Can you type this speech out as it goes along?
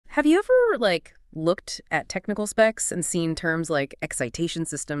Have you ever, looked at technical specs and seen terms like excitation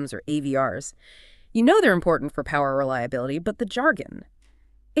systems or AVRs? You know they're important for power reliability, but the jargon,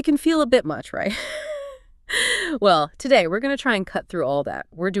 it can feel a bit much, right? Well, today we're going to try and cut through all that.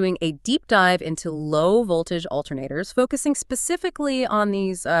 We're doing a deep dive into low voltage alternators, focusing specifically on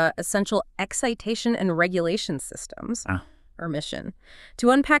these essential excitation and regulation systems. Our mission.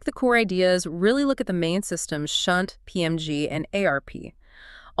 To unpack the core ideas, really look at the main systems, Shunt, PMG, and ARP.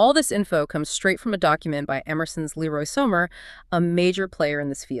 All this info comes straight from a document by Emerson's Leroy Somer, a major player in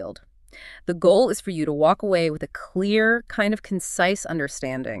this field. The goal is for you to walk away with a clear, kind of concise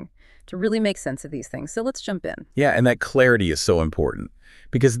understanding to really make sense of these things. So let's jump in. Yeah, and that clarity is so important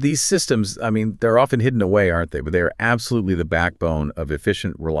because these systems, they're often hidden away, aren't they? But they are absolutely the backbone of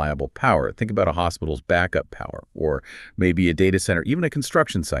efficient, reliable power. Think about a hospital's backup power or maybe a data center, even a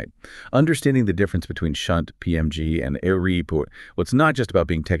construction site. Understanding the difference between Shunt, PMG, and AREP, well, it's not just about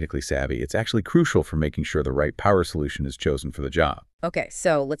being technically savvy. It's actually crucial for making sure the right power solution is chosen for the job. Okay,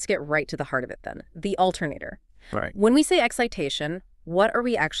 so let's get right to the heart of it then. The alternator. Right. When we say excitation, what are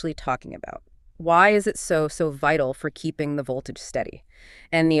we actually talking about? Why is it so vital for keeping the voltage steady?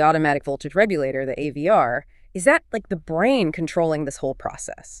 And the automatic voltage regulator, the AVR, is that like the brain controlling this whole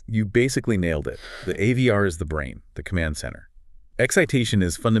process? You basically nailed it. The AVR is the brain, the command center. Excitation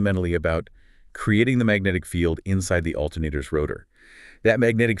is fundamentally about creating the magnetic field inside the alternator's rotor. That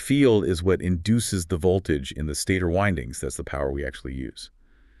magnetic field is what induces the voltage in the stator windings. That's the power we actually use.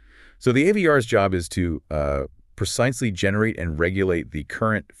 So the AVR's job is to precisely generate and regulate the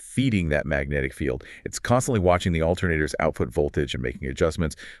current feeding that magnetic field. It's constantly watching the alternator's output voltage and making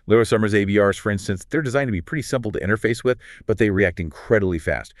adjustments. Leroy Somer's AVRs, for instance, they're designed to be pretty simple to interface with, but they react incredibly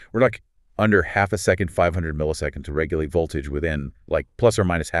fast. We're like under half a second, 500 milliseconds to regulate voltage within like plus or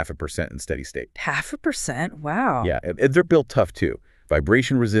minus 0.5% in steady state. 0.5%? Wow. Yeah, and they're built tough too.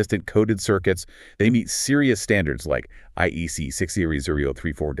 Vibration-resistant coded circuits, they meet serious standards like IEC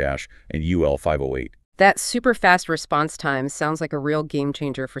 60034- and UL 508. That super fast response time sounds like a real game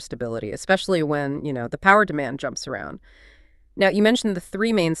changer for stability, especially when, the power demand jumps around. Now, you mentioned the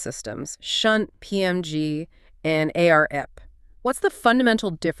three main systems, Shunt, PMG, and AREP. What's the fundamental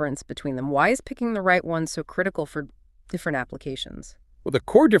difference between them? Why is picking the right one so critical for different applications? Well, the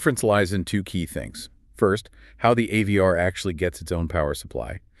core difference lies in two key things. First, how the AVR actually gets its own power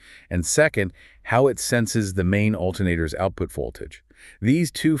supply. And second, how it senses the main alternator's output voltage.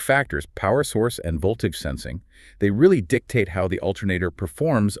 These two factors, power source and voltage sensing, they really dictate how the alternator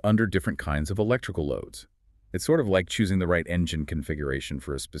performs under different kinds of electrical loads. It's sort of like choosing the right engine configuration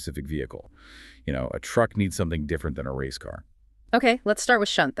for a specific vehicle. A truck needs something different than a race car. Okay, let's start with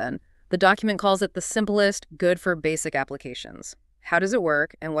Shunt then. The document calls it the simplest, good for basic applications. How does it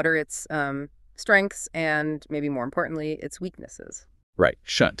work, and what are its strengths and, maybe more importantly, its weaknesses? Right,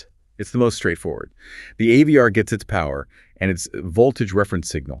 Shunt. It's the most straightforward. The AVR gets its power and its voltage reference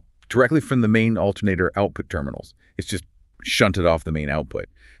signal directly from the main alternator output terminals. It's just shunted off the main output.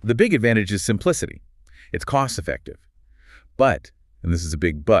 The big advantage is simplicity. It's cost-effective. But, and this is a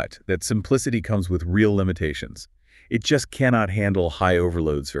big but, that simplicity comes with real limitations. It just cannot handle high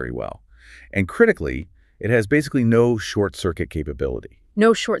overloads very well. And critically, it has basically no short-circuit capability.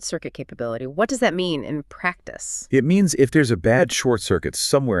 No short-circuit capability. What does that mean in practice? It means if there's a bad short circuit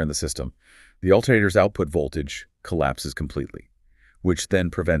somewhere in the system, the alternator's output voltage collapses completely, which then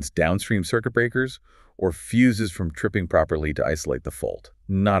prevents downstream circuit breakers or fuses from tripping properly to isolate the fault.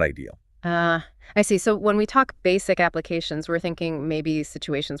 Not ideal. I see. So when we talk basic applications, we're thinking maybe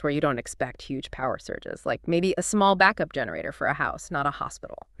situations where you don't expect huge power surges, like maybe a small backup generator for a house, not a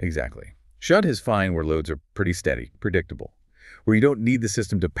hospital. Exactly. Shunt is fine where loads are pretty steady, predictable, where you don't need the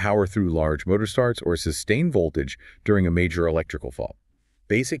system to power through large motor starts or sustain voltage during a major electrical fault.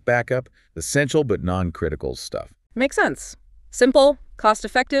 Basic backup, essential but non-critical stuff. Makes sense. Simple,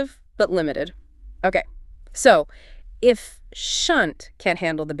 cost-effective, but limited. Okay, so if Shunt can't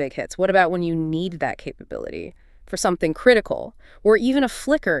handle the big hits, what about when you need that capability for something critical, or even a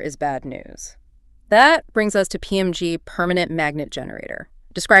flicker is bad news? That brings us to PMG Permanent Magnet Generator,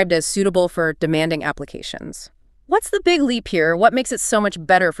 described as suitable for demanding applications. What's the big leap here? What makes it so much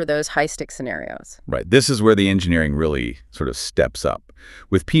better for those high-stakes scenarios? Right. This is where the engineering really sort of steps up.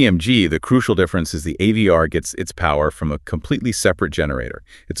 With PMG, the crucial difference is the AVR gets its power from a completely separate generator.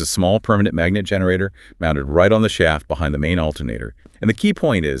 It's a small permanent magnet generator mounted right on the shaft behind the main alternator. And the key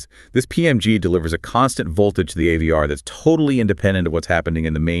point is this PMG delivers a constant voltage to the AVR that's totally independent of what's happening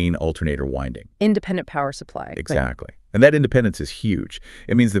in the main alternator winding. Independent power supply. Exactly. And that independence is huge.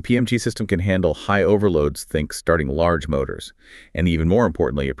 It means the PMG system can handle high overloads, think starting large motors. And even more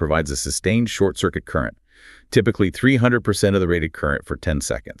importantly, it provides a sustained short-circuit current. typically 300% of the rated current for 10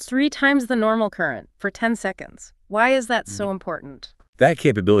 seconds. 3 times the normal current for 10 seconds. Why is that so important? That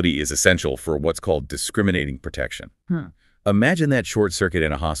capability is essential for what's called discriminating protection. Imagine that short circuit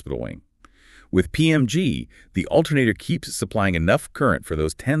in a hospital wing. With PMG, the alternator keeps supplying enough current for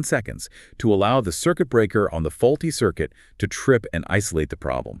those 10 seconds to allow the circuit breaker on the faulty circuit to trip and isolate the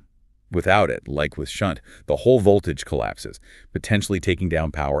problem. Without it, like with shunt, the whole voltage collapses, potentially taking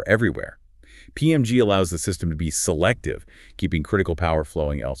down power everywhere. PMG allows the system to be selective, keeping critical power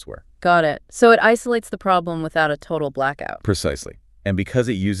flowing elsewhere. Got it. So it isolates the problem without a total blackout. Precisely. And because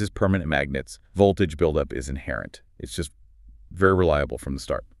it uses permanent magnets, voltage buildup is inherent. It's just very reliable from the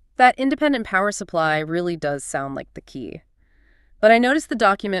start. That independent power supply really does sound like the key. But I noticed the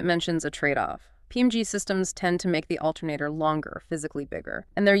document mentions a trade-off. PMG systems tend to make the alternator longer, physically bigger,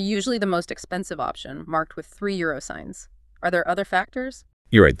 and they're usually the most expensive option, marked with 3 euro signs. Are there other factors?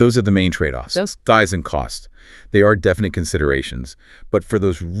 You're right. Those are the main trade-offs. Size and cost. They are definite considerations. But for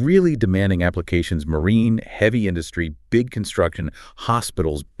those really demanding applications, marine, heavy industry, big construction,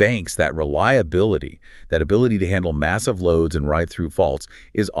 hospitals, banks, that reliability, that ability to handle massive loads and ride through faults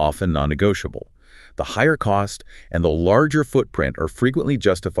is often non-negotiable. The higher cost and the larger footprint are frequently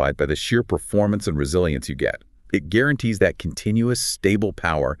justified by the sheer performance and resilience you get. It guarantees that continuous, stable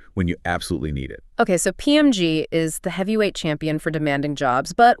power when you absolutely need it. Okay, so PMG is the heavyweight champion for demanding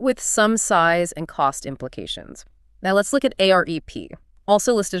jobs, but with some size and cost implications. Now let's look at AREP,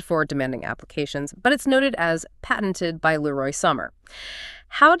 also listed for demanding applications, but it's noted as patented by Leroy Summer.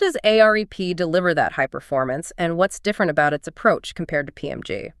 How does AREP deliver that high performance, and what's different about its approach compared to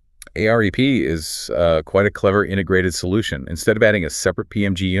PMG? AREP is quite a clever integrated solution. Instead of adding a separate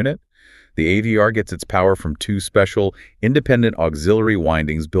PMG unit, the AVR gets its power from 2 special, independent auxiliary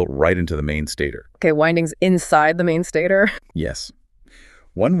windings built right into the main stator. Okay, windings inside the main stator? Yes.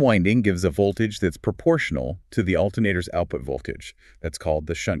 One winding gives a voltage that's proportional to the alternator's output voltage. That's called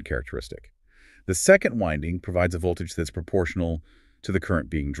the shunt characteristic. The second winding provides a voltage that's proportional to the current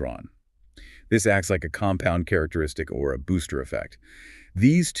being drawn. This acts like a compound characteristic or a booster effect.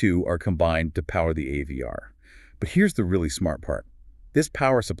 These two are combined to power the AVR. But here's the really smart part. This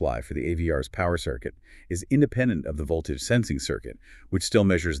power supply for the AVR's power circuit is independent of the voltage sensing circuit, which still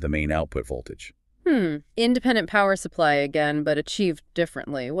measures the main output voltage. Independent power supply again, but achieved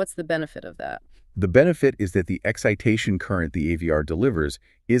differently. What's the benefit of that? The benefit is that the excitation current the AVR delivers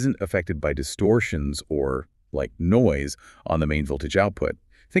isn't affected by distortions or, like, noise on the main voltage output.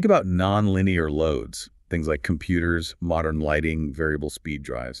 Think about nonlinear loads, things like computers, modern lighting, variable speed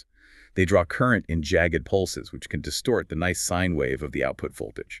drives. They draw current in jagged pulses, which can distort the nice sine wave of the output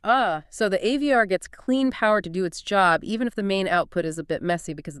voltage. So the AVR gets clean power to do its job, even if the main output is a bit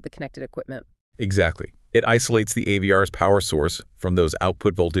messy because of the connected equipment. Exactly. It isolates the AVR's power source from those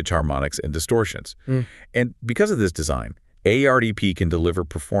output voltage harmonics and distortions. And because of this design, AREP can deliver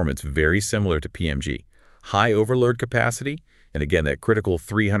performance very similar to PMG. High overload capacity, and again, that critical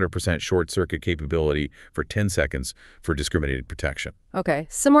 300% short circuit capability for 10 seconds for discriminated protection. Okay,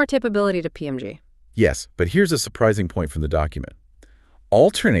 similar capability to PMG. Yes, but here's a surprising point from the document.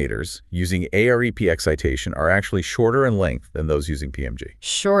 Alternators using AREP excitation are actually shorter in length than those using PMG.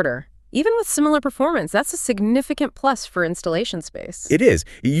 Shorter. Even with similar performance, that's a significant plus for installation space. It is.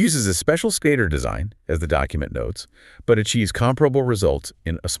 It uses a special skater design, as the document notes, but achieves comparable results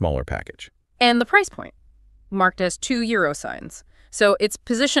in a smaller package. And the price point, marked as 2 euro signs. So it's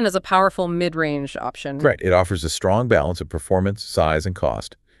positioned as a powerful mid-range option. Right. It offers a strong balance of performance, size, and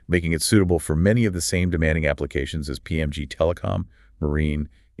cost, making it suitable for many of the same demanding applications as PMG telecom, marine,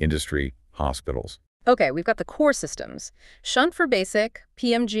 industry, hospitals. Okay, we've got the core systems. Shunt for basic,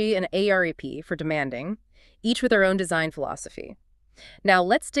 PMG and AREP for demanding, each with their own design philosophy. Now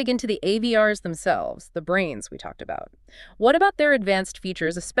let's dig into the AVRs themselves, the brains we talked about. What about their advanced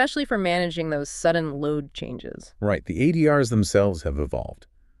features, especially for managing those sudden load changes? Right. The ADRs themselves have evolved.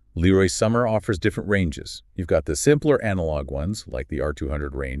 Leroy Summer offers different ranges. You've got the simpler analog ones, like the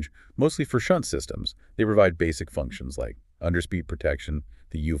R200 range, mostly for shunt systems. They provide basic functions like underspeed protection,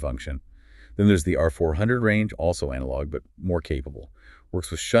 the U function. Then there's the R400 range, also analog, but more capable.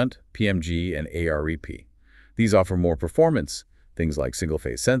 Works with shunt, PMG, and AREP. These offer more performance, things like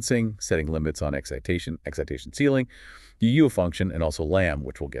single-phase sensing, setting limits on excitation sealing, the U function, and also LAM,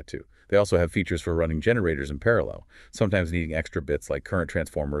 which we'll get to. They also have features for running generators in parallel, sometimes needing extra bits like current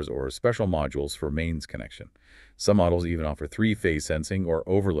transformers or special modules for mains connection. Some models even offer 3-phase sensing or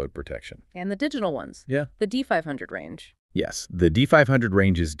overload protection. And the digital ones? Yeah. The D500 range? Yes, the D500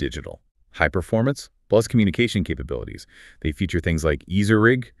 range is digital. High performance, plus communication capabilities. They feature things like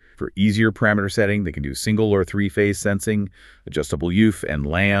EaserRig, For easier parameter setting, they can do single or three-phase sensing, adjustable UF and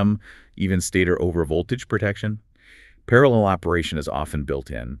LAM, even stator overvoltage protection. Parallel operation is often built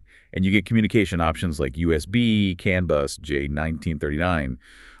in, and you get communication options like USB, CAN bus, J1939,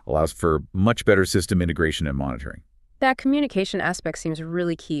 allows for much better system integration and monitoring. That communication aspect seems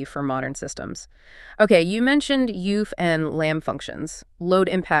really key for modern systems. Okay, you mentioned UF and LAM functions, load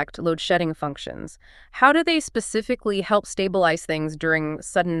impact, load shedding functions. How do they specifically help stabilize things during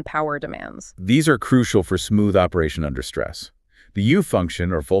sudden power demands? These are crucial for smooth operation under stress. The U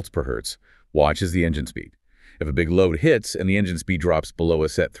function, or volts per hertz, watches the engine speed. If a big load hits and the engine speed drops below a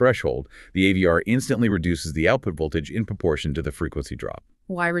set threshold, the AVR instantly reduces the output voltage in proportion to the frequency drop.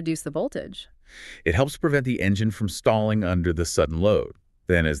 Why reduce the voltage? It helps prevent the engine from stalling under the sudden load.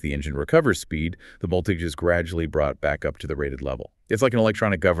 Then, as the engine recovers speed, the voltage is gradually brought back up to the rated level. It's like an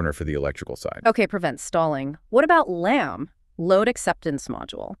electronic governor for the electrical side. Okay, prevent stalling. What about LAM, load acceptance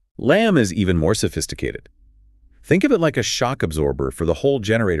module? LAM is even more sophisticated. Think of it like a shock absorber for the whole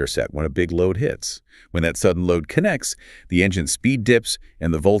generator set when a big load hits. When that sudden load connects, the engine speed dips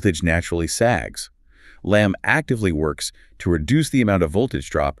and the voltage naturally sags. LAM actively works to reduce the amount of voltage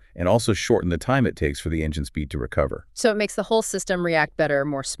drop and also shorten the time it takes for the engine speed to recover. So it makes the whole system react better,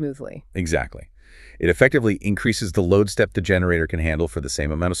 more smoothly. Exactly. It effectively increases the load step the generator can handle for the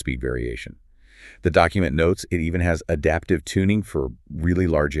same amount of speed variation. The document notes it even has adaptive tuning for really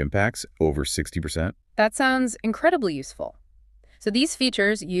large impacts, over 60%. That sounds incredibly useful. So these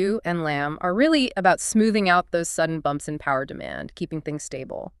features, U and LAM, are really about smoothing out those sudden bumps in power demand, keeping things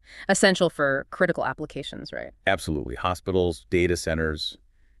stable. Essential for critical applications, right? Absolutely. Hospitals, data centers,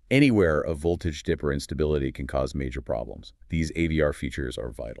 anywhere a voltage dip or instability can cause major problems. These AVR features are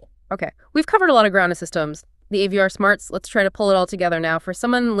vital. Okay, we've covered a lot of ground systems. The AVR smarts, let's try to pull it all together now. For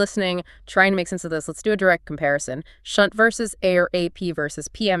someone listening, trying to make sense of this, let's do a direct comparison. Shunt versus AREP versus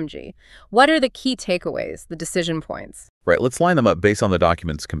PMG. What are the key takeaways, the decision points? Right, let's line them up based on the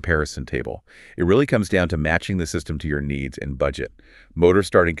document's comparison table. It really comes down to matching the system to your needs and budget. Motor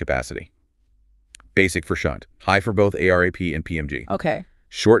starting capacity. Basic for shunt. High for both AREP and PMG. Okay.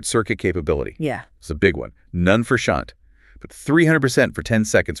 Short circuit capability. Yeah. It's a big one. None for shunt, but 300% for 10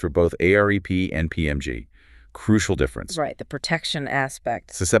 seconds for both AREP and PMG. Crucial difference. Right, the protection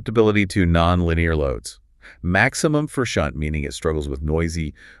aspect. Susceptibility to non-linear loads. Maximum for shunt, meaning it struggles with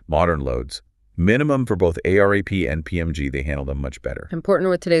noisy, modern loads. Minimum for both AREP and PMG, they handle them much better. Important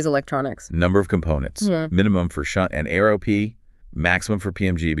with today's electronics. Number of components. Yeah. Minimum for shunt and AREP, maximum for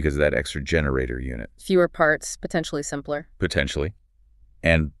PMG because of that extra generator unit. Fewer parts, potentially simpler. Potentially.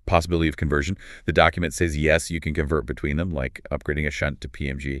 And possibility of conversion. The document says, yes, you can convert between them, like upgrading a shunt to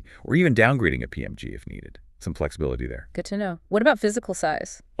PMG, or even downgrading a PMG if needed. Some flexibility there. Good to know. What about physical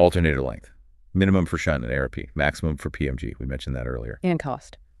size? Alternator length. Minimum for shunt and AREP. Maximum for PMG. We mentioned that earlier. And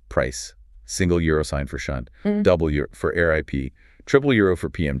cost. Price. Single euro sign for shunt. Double euro for AREP. Triple euro for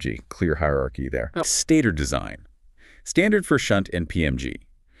PMG. Clear hierarchy there. Oh. Stator design. Standard for shunt and PMG.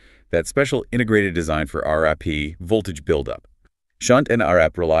 That special integrated design for AREP voltage buildup. Shunt and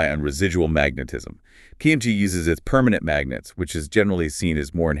AREP rely on residual magnetism. PMG uses its permanent magnets, which is generally seen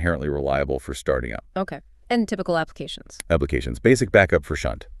as more inherently reliable for starting up. Okay. And typical applications. Applications. Basic backup for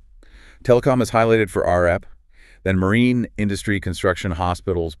shunt. Telecom is highlighted for AREP. Then marine, industry, construction,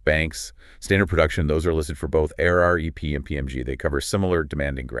 hospitals, banks, standard production, those are listed for both AREP and PMG. They cover similar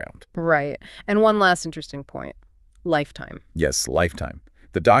demanding ground. Right. And one last interesting point. Lifetime. Yes, lifetime.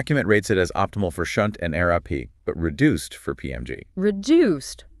 The document rates it as optimal for shunt and AREP, but reduced for PMG.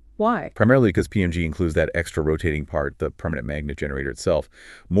 Reduced? Why? Primarily because PMG includes that extra rotating part, the permanent magnet generator itself.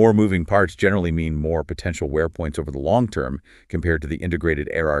 More moving parts generally mean more potential wear points over the long term compared to the integrated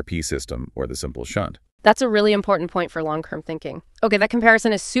AREP system or the simple shunt. That's a really important point for long-term thinking. Okay, that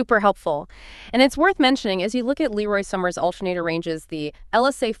comparison is super helpful. And it's worth mentioning, as you look at Leroy Summers' alternator ranges, the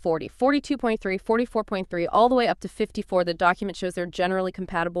LSA 40, 42.3, 44.3, all the way up to 54, the document shows they're generally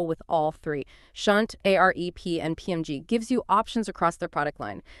compatible with all three. Shunt, AREP, and PMG gives you options across their product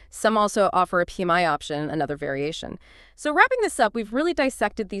line. Some also offer a PMI option, another variation. So wrapping this up, we've really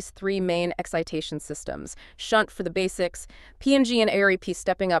dissected these three main excitation systems. Shunt for the basics, PMG and AREP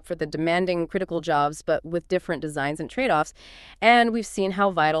stepping up for the demanding critical jobs, but with different designs and trade-offs. And we've seen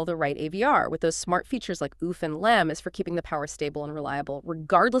how vital the right AVR, with those smart features like UF and LAM, is for keeping the power stable and reliable,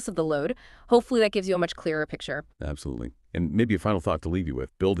 regardless of the load. Hopefully that gives you a much clearer picture. Absolutely. And maybe a final thought to leave you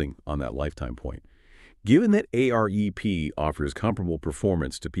with, building on that lifetime point. Given that AREP offers comparable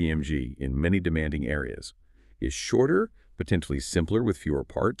performance to PMG in many demanding areas, is shorter, potentially simpler with fewer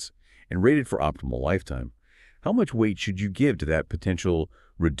parts, and rated for optimal lifetime, how much weight should you give to that potential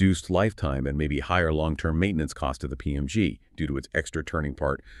reduced lifetime and maybe higher long-term maintenance cost of the PMG due to its extra turning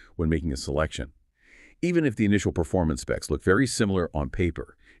part when making a selection. Even if the initial performance specs look very similar on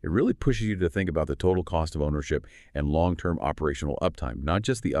paper, it really pushes you to think about the total cost of ownership and long-term operational uptime, not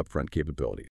just the upfront capabilities.